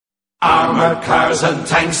Armoured cars and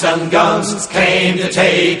tanks and guns came to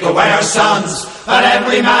take away our sons, but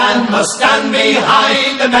every man must stand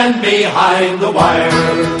behind the men behind the wire.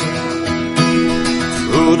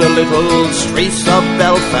 Through the little streets of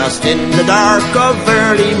Belfast in the dark of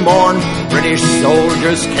early morn, British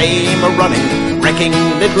soldiers came a-running, wrecking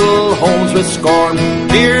little homes with scorn.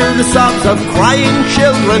 Hear the sobs of crying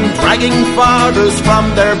children, dragging fathers from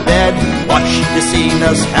their bed. Watch the scene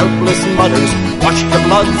as helpless mothers watch the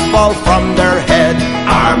blood fall from their head.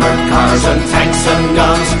 Armoured cars and tanks and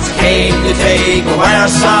guns came to take away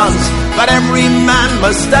our sons, but every man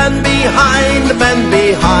must stand behind the men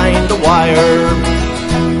behind the wire.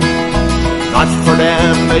 Not for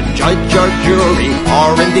them a judge or jury,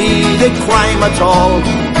 or indeed a crime at all.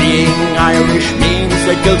 Being Irish means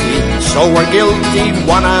they're guilty, so we're guilty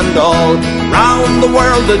one and all. Round the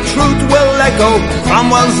world the truth will echo,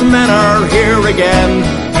 Cromwell's men are here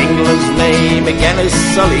again. England's name again is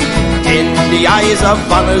sullied in the eyes of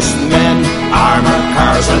honest men. Armoured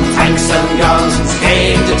cars and tanks and guns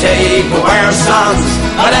came to take away our sons,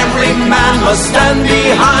 but every man must stand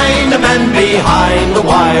behind the men behind the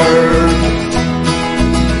wire.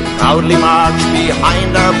 Proudly march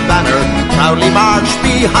behind our banner, proudly march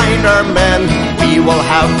behind our men. We will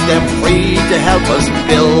have them free to help us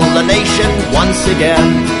build a nation once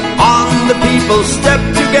again. On the people step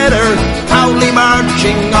together, proudly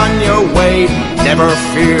marching on your way. Never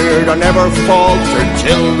feared or never faltered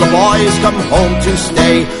till the boys come home to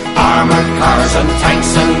stay. Armoured cars and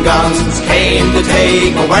tanks and guns came to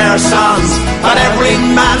take away our sons, but every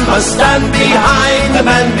man must stand behind the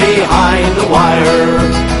men behind the wire.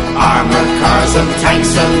 Armoured cars and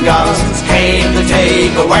tanks and guns came to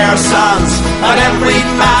take away our sons, but every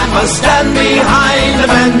man must stand behind the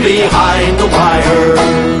men behind the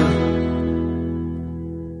wire.